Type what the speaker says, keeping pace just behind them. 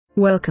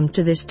Welcome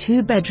to this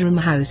 2-bedroom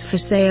house for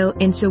sale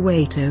in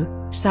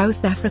Soweto,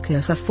 South Africa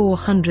for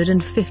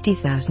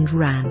 450,000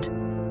 rand.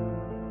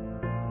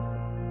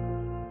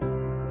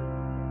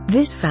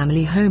 This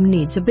family home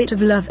needs a bit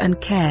of love and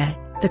care.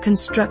 The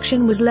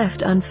construction was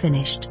left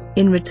unfinished.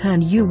 In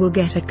return you will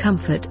get a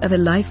comfort of a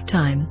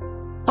lifetime.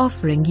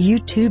 Offering you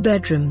 2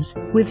 bedrooms,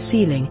 with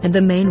ceiling and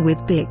the main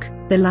with BIC,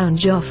 the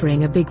lounge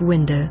offering a big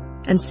window,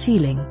 and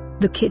ceiling.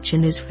 The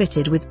kitchen is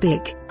fitted with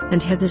BIC,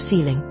 and has a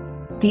ceiling.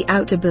 The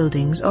outer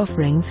buildings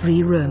offering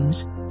 3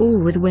 rooms, all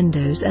with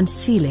windows and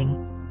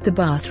ceiling. The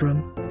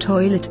bathroom,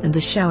 toilet and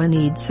the shower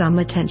need some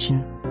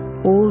attention.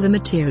 All the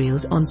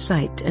materials on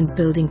site and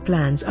building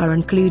plans are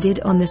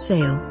included on the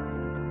sale.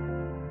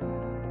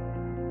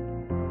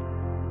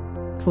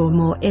 For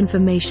more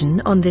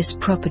information on this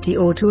property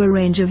or to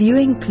arrange a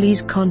viewing,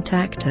 please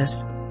contact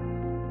us.